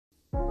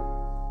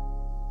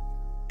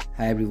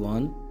Hi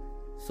everyone.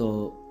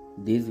 So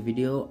this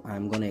video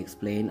I'm gonna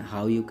explain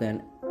how you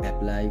can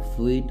apply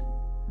fluid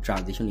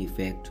transition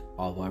effect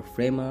over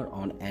framer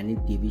on any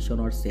division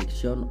or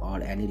section or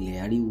any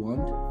layer you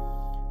want,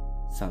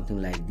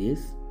 something like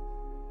this.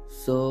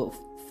 So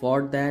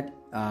for that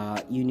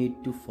you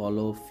need to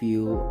follow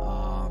few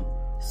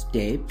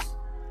steps,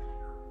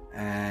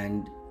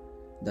 and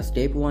the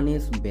step one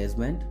is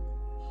basement,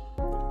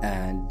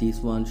 and this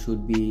one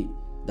should be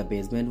the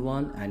basement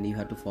one, and you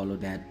have to follow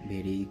that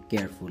very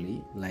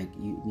carefully. Like,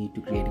 you need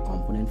to create a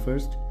component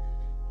first.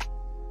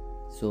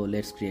 So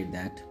let's create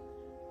that.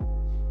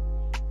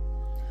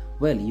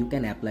 Well, you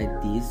can apply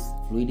this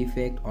fluid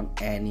effect on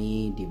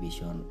any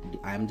division.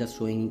 I'm just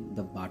showing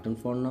the button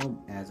for now,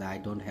 as I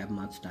don't have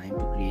much time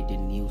to create a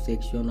new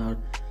section or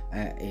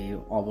a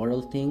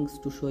overall things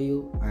to show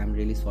you. I'm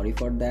really sorry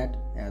for that,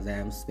 as I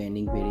am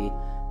spending very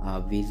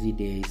busy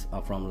days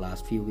from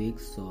last few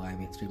weeks, so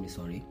I'm extremely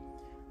sorry.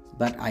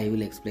 But I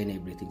will explain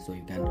everything so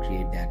you can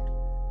create that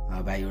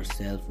by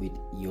yourself with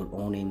your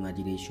own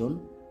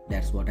imagination.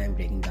 That's what I'm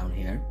breaking down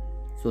here.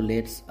 So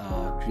let's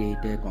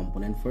create a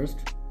component first.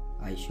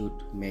 I should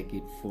make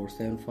it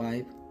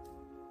 475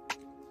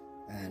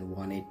 and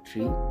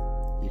 183.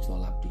 It's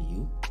all up to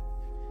you.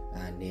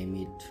 And name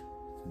it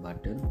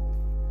button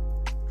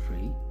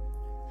 3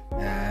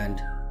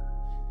 and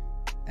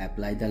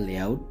apply the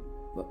layout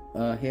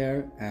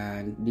here,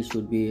 and this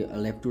should be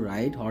left to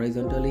right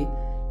horizontally,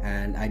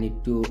 and I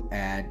need to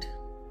add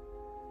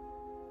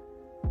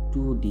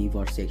 2 div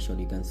or section.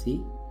 You can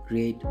see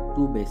create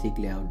 2 basic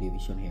layout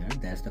division here.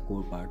 That's the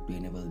core part to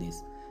enable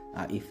this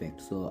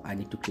effect. So I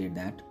need to create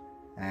that,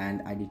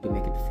 and I need to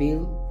make it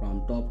fill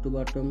from top to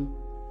bottom.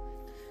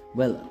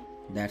 Well,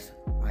 that's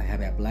I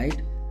have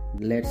applied.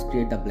 Let's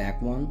create the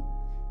black one,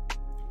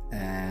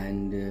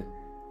 and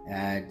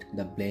add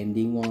the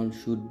blending one.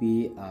 Should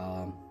be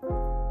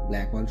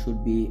black one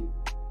should be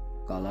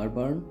color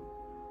burn,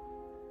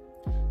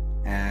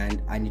 and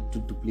I need to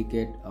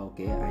duplicate.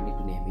 Okay, I need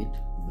to name it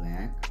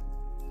black,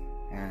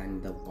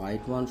 and the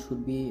white one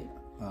should be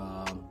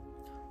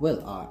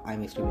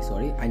I'm extremely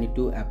sorry, I need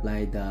to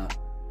apply the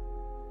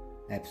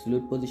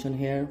absolute position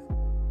here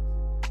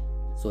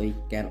so it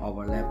can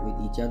overlap with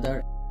each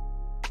other.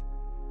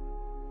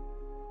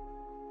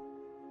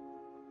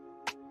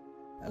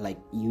 Like,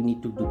 you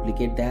need to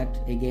duplicate that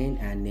again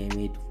and name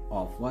it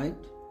off-white,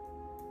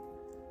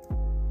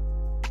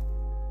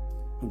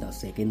 the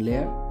second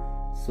layer.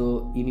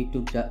 So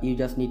you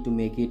just need to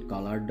make it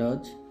color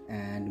dodge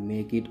and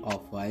make it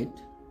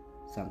off-white,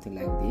 something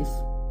like this.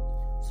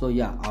 So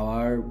yeah,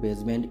 our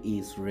basement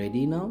is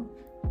ready now.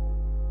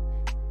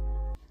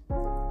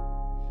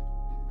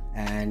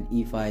 And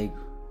if I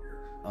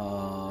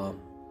go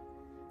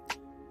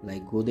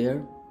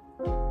there,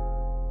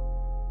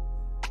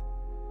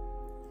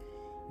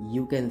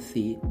 you can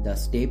see the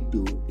step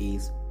 2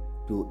 is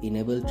to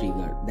enable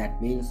trigger.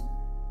 That means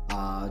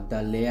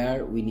the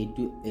layer we need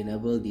to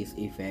enable this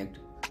effect.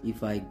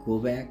 If I go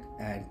back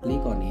and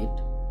click on it,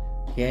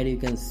 here you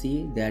can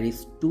see there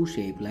is 2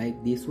 shape,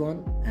 like this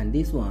one and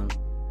this one.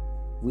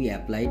 We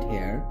applied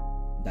here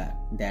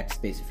that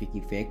specific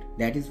effect.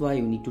 That is why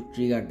you need to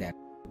trigger that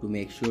to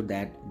make sure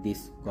that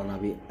this gonna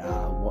be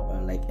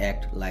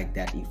act like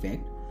that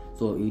effect.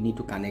 So you need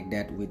to connect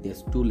that with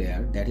this 2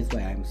 layer. That is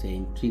why I'm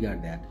saying trigger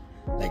that.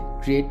 Like,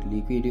 create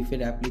liquid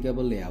effect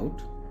applicable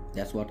layout.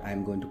 That's what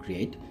I'm going to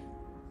create.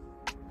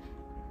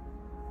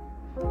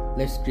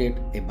 Let's create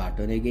a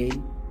button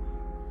again.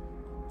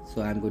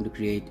 So I'm going to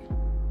create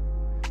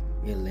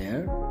a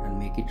layer and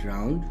make it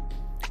round,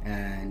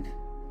 and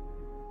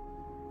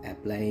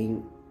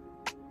applying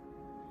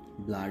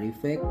blur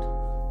effect.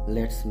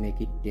 Let's make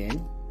it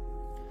 10.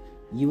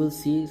 You will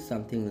see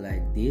something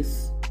like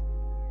this.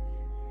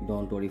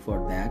 Don't worry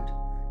for that,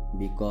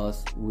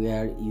 because we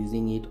are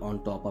using it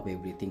on top of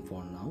everything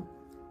for now.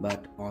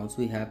 But once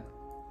we have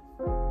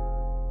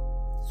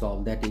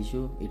solved that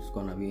issue, it's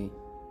gonna be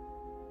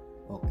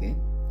okay.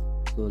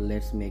 So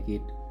let's make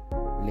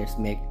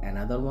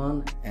another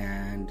one,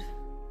 and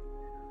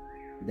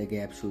the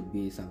gap should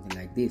be something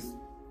like this.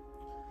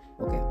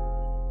 Okay,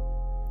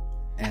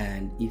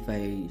 and if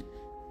I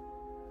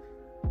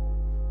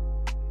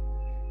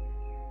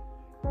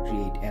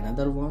create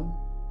another one,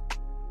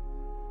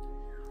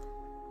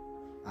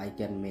 I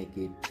can make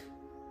it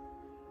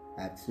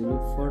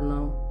absolute for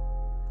now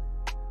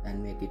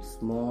and make it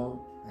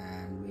small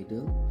and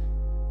middle,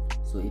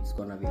 so it's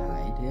gonna be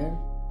height here.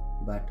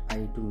 But I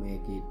need to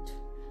make it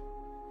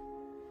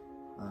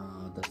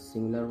the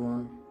similar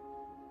one.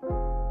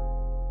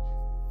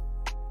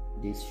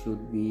 This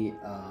should be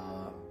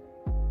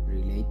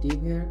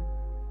relative here.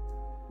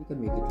 You can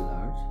make it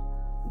large,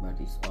 but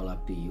it's all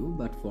up to you.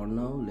 But for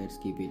now, let's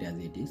keep it as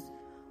it is.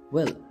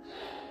 Well,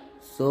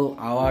 so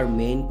our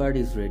main part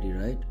is ready,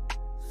 right?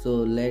 So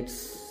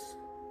let's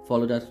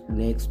follow the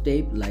next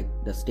step, like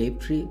the step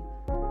 3.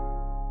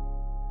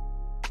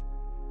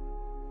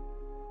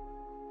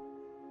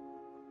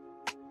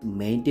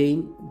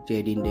 Maintain Z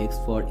index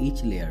for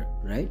each layer,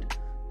 right?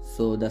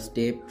 So the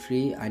step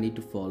 3, I need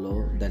to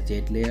follow the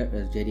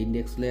Z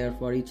index layer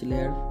for each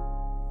layer.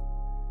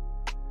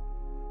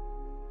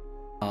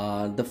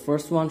 The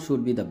first one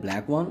should be the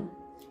black one.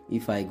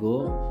 If I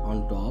go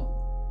on top,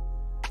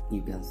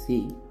 you can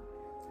see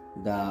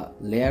the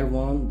layer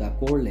 1, the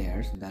core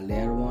layers, the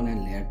layer 1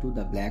 and layer 2,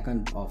 the black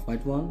and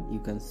off-white one. You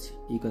can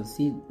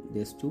see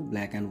these two,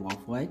 black and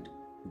off-white.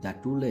 The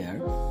two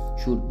layer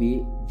should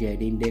be Z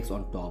index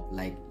on top,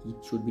 like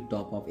it should be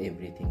top of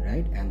everything,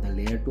 right? And the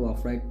layer 2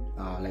 off-white,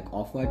 like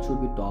off-white, should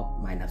be top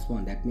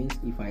 -1. That means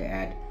if I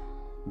add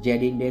Z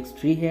index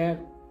 3 here,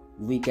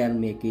 we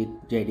can make it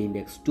Z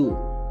index 2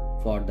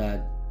 for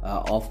the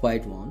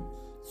off-white one.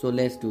 So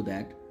let's do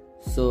that.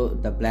 So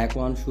the black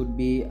one should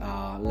be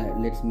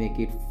let's make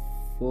it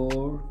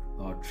 4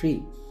 or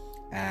 3,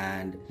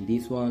 and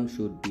this one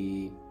should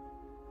be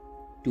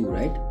 2,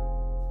 right?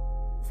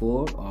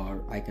 4,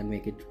 or I can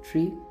make it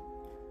 3.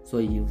 So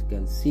you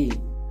can see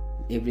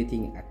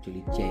everything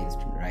actually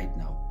changed right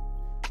now.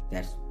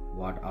 That's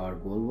what our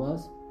goal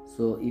was.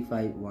 So if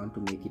I want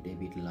to make it a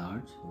bit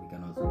large, we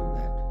can also do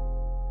that.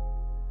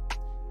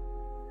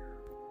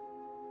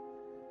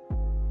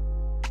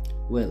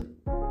 Well,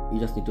 you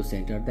just need to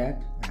center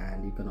that,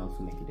 and you can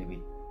also make it a bit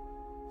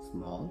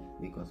small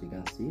because you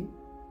can see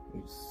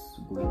it's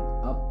going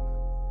up.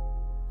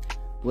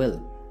 Well,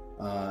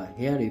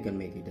 here you can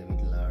make it a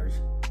bit large,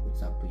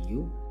 it's up to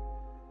you.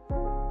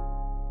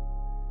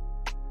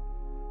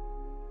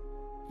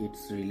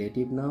 It's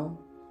relative now,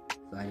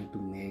 so I need to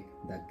make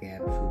the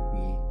gap should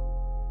be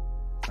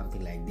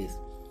something like this.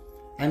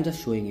 I'm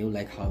just showing you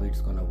like how it's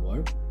gonna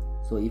work.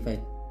 So if I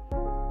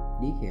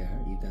click here,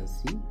 you can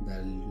see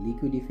the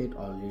liquid effect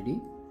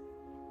already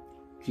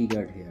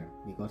triggered here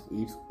because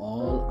it's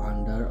all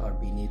under or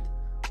beneath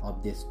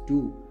of this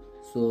 2.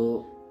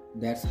 So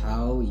that's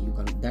how you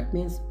can, that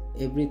means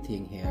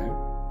everything here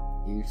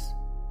is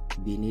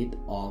beneath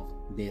of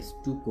these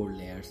 2 core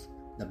layers,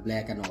 the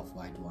black and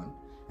off-white one,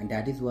 and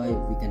that is why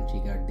we can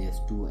trigger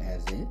these 2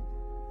 as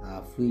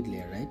a fluid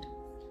layer, right?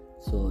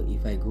 So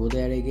if I go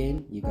there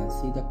again, you can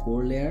see the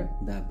core layer,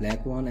 the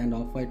black one and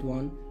off-white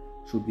one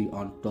should be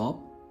on top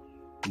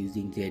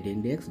using Z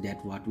index.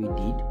 That's what we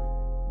did,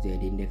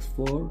 Z index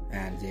 4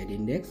 and Z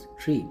index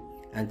 3,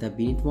 and the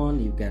beneath one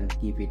you can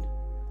keep it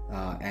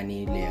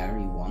any layer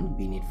you want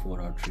beneath 4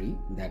 or 3.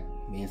 That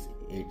means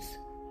it's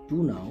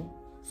 2 now,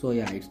 so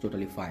yeah, it's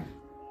totally fine.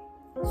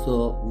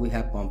 So we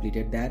have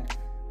completed that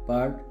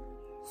part.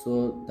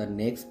 So the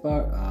next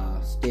part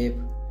step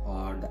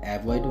or the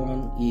avoid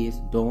one is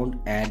don't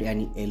add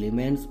any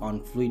elements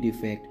on fluid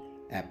effect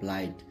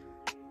applied,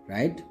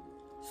 right?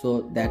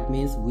 So that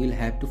means we'll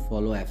have to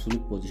follow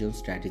absolute position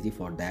strategy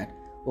for that.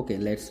 Okay,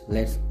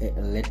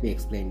 let me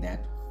explain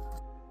that.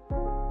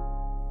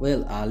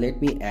 Well,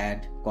 let me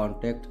add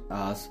contact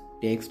as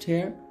text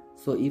here.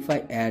 So if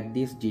I add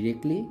this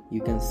directly,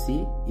 you can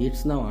see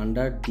it's now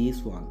under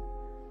this one,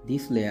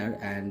 this layer,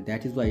 and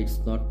that is why it's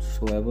not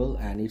showable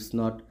and it's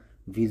not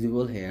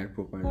visible here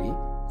properly.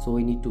 So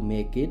we need to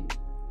make it,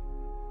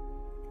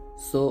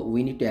 so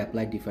we need to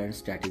apply different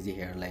strategy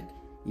here. Like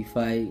if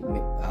I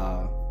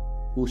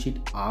push it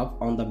up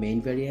on the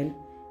main variant,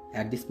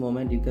 at this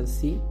moment you can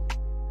see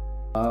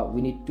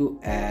we need to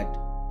add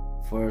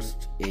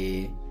first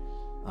a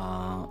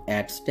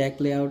add stack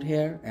layout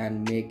here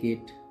and make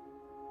it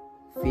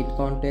fit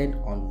content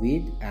on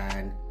width,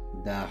 and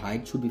the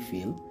height should be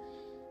filled.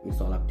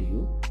 It's all up to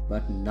you,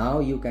 but now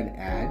you can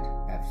add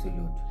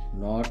absolute,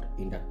 not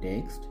in the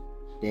text.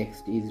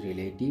 Text is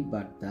relative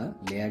but the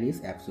layer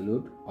is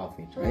absolute of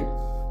it, right?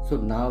 So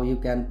now you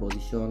can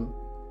position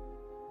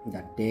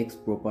the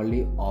text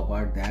properly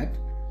over that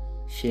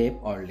shape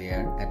or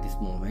layer at this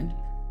moment.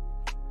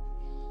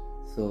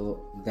 So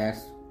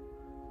that's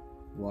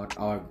what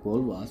our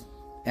goal was,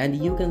 and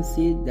you can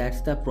see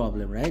that's the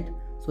problem, right?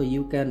 So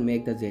you can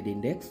make the Z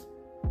index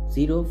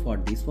 0 for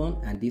this one,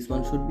 and this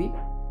one should be,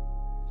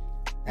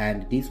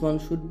 and this one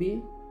should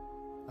be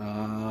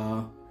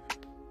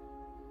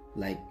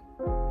like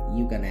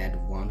you can add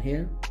 1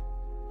 here.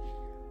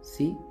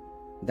 See,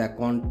 the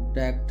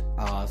contact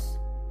as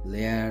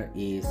layer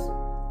is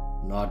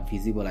not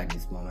visible at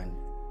this moment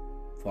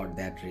for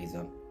that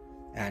reason,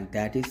 and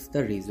that is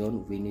the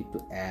reason we need to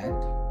add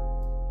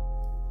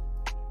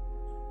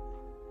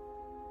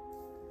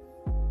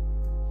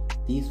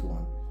this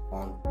one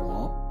on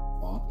top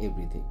of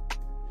everything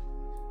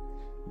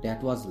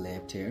that was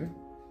left here.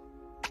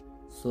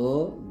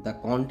 So the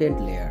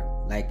content layer,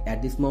 like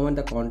at this moment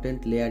the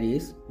content layer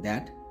is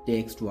that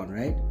text one,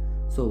 right?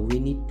 So we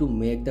need to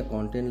make the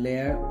content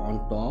layer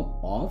on top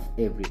of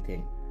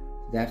everything.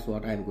 That's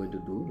what I'm going to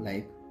do,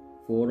 like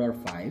 4 or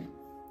 5.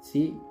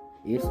 See,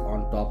 it's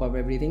on top of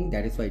everything,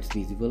 that is why it's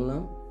visible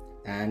now.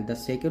 And the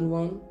second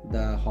one,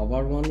 the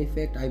hover one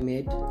effect I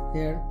made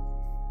here,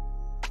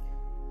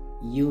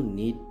 you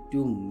need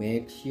to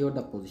make sure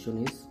the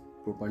position is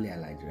properly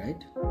aligned,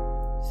 right?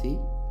 See,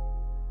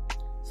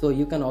 so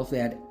you can also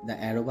add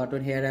the arrow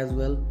button here as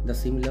well, the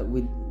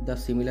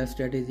similar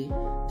strategy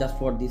just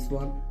for this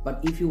one. But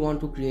if you want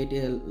to create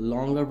a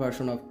longer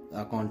version of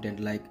content,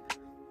 like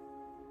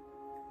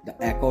the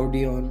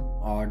accordion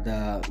or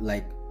the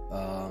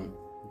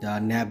the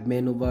nav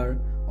maneuver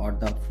or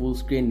the full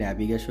screen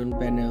navigation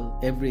panel,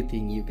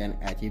 everything you can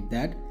achieve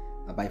that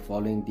by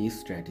following this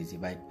strategy.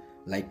 By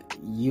like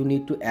you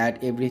need to add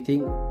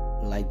everything,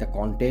 like the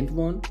content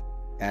one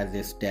as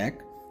a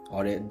stack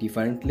or a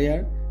different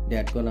layer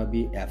that gonna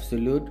be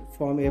absolute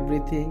from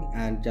everything,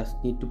 and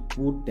just need to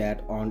put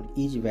that on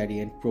each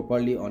variant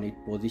properly on its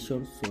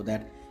position so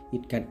that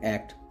it can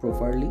act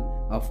properly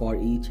for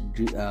each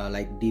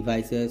like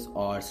devices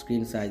or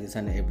screen sizes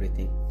and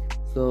everything.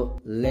 So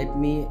let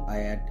me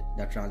add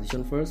the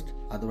transition first,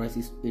 otherwise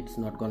it's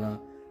not gonna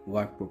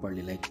work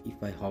properly. Like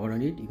if I hover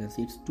on it, you can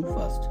see it's too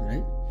fast,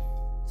 right?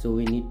 So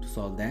we need to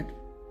solve that.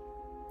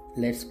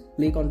 Let's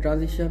click on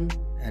transition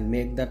and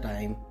make the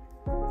time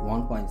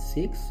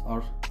 1.6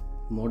 or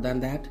more than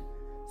that,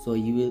 so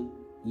you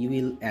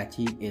will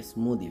achieve a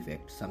smooth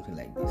effect, something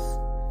like this.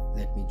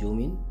 Let me zoom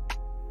in.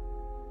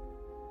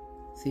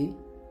 See,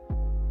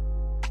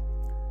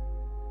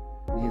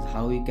 this is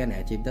how you can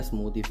achieve the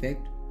smooth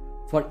effect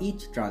for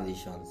each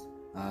transitions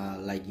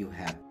like you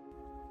have.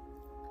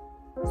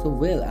 So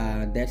well,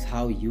 that's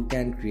how you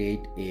can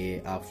create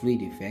a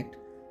fluid effect.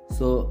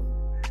 So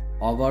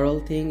overall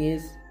thing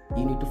is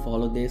you need to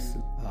follow this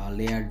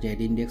layer Z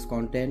index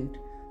content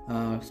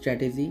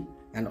strategy,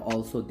 and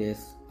also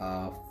this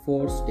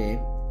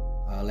 4-step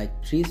like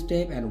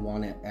 3-step and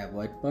 1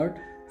 avoid part,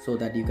 so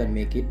that you can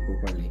make it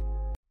properly.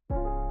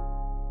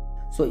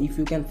 So if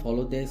you can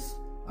follow this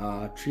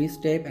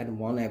 3-step and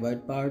 1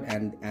 avoid part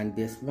and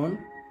this one,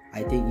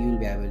 I think you will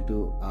be able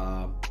to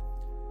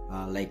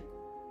like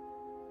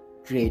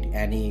create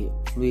any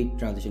fluid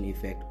transition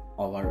effect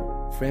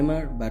over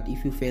Framer. But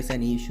if you face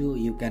any issue,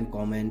 you can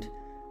comment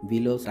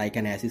below so I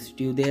can assist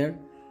you there.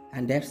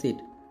 And that's it.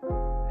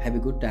 Have a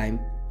good time.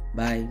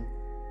 Bye.